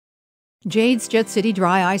Jade's Jet City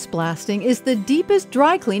Dry Ice Blasting is the deepest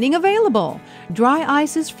dry cleaning available. Dry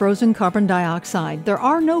ice is frozen carbon dioxide. There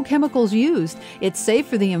are no chemicals used. It's safe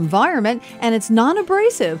for the environment and it's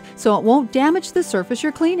non-abrasive, so it won't damage the surface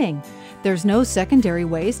you're cleaning. There's no secondary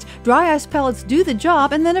waste. Dry ice pellets do the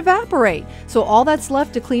job and then evaporate, so all that's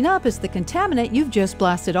left to clean up is the contaminant you've just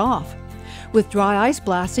blasted off. With dry ice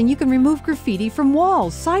blasting, you can remove graffiti from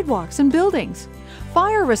walls, sidewalks, and buildings.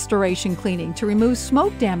 Fire restoration cleaning to remove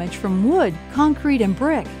smoke damage from wood, concrete, and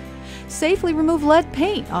brick. Safely remove lead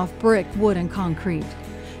paint off brick, wood, and concrete.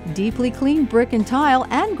 Deeply clean brick and tile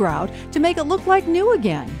and grout to make it look like new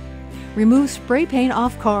again. Remove spray paint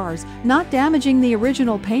off cars, not damaging the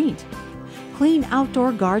original paint. Clean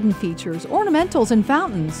outdoor garden features, ornamentals, and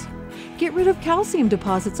fountains. Get rid of calcium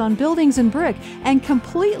deposits on buildings and brick and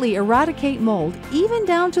completely eradicate mold, even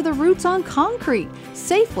down to the roots on concrete,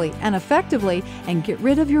 safely and effectively, and get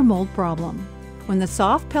rid of your mold problem. When the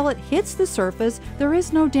soft pellet hits the surface, there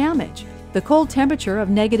is no damage. The cold temperature of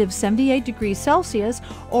 -78 degrees Celsius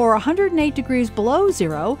or 108 degrees below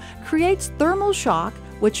zero creates thermal shock,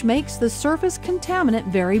 which makes the surface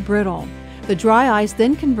contaminant very brittle. The dry ice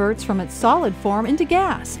then converts from its solid form into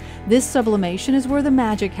gas. This sublimation is where the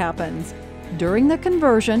magic happens. During the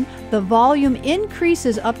conversion, the volume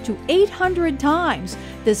increases up to 800 times.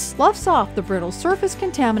 This sloughs off the brittle surface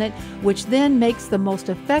contaminant, which then makes the most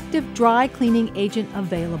effective dry cleaning agent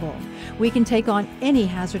available. We can take on any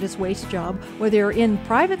hazardous waste job, whether you're in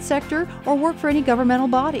private sector or work for any governmental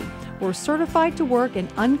body. We're certified to work in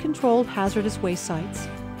uncontrolled hazardous waste sites.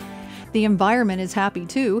 The environment is happy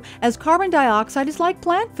too, as carbon dioxide is like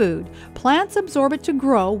plant food. Plants absorb it to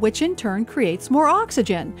grow, which in turn creates more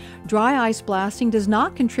oxygen. Dry ice blasting does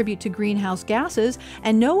not contribute to greenhouse gases,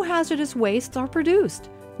 and no hazardous wastes are produced.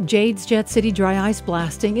 Jade's Jet City Dry Ice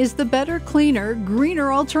Blasting is the better, cleaner,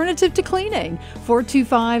 greener alternative to cleaning.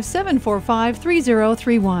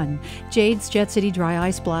 425-745-3031. Jade's Jet City Dry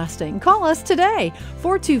Ice Blasting. Call us today,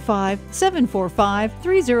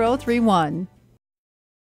 425-745-3031.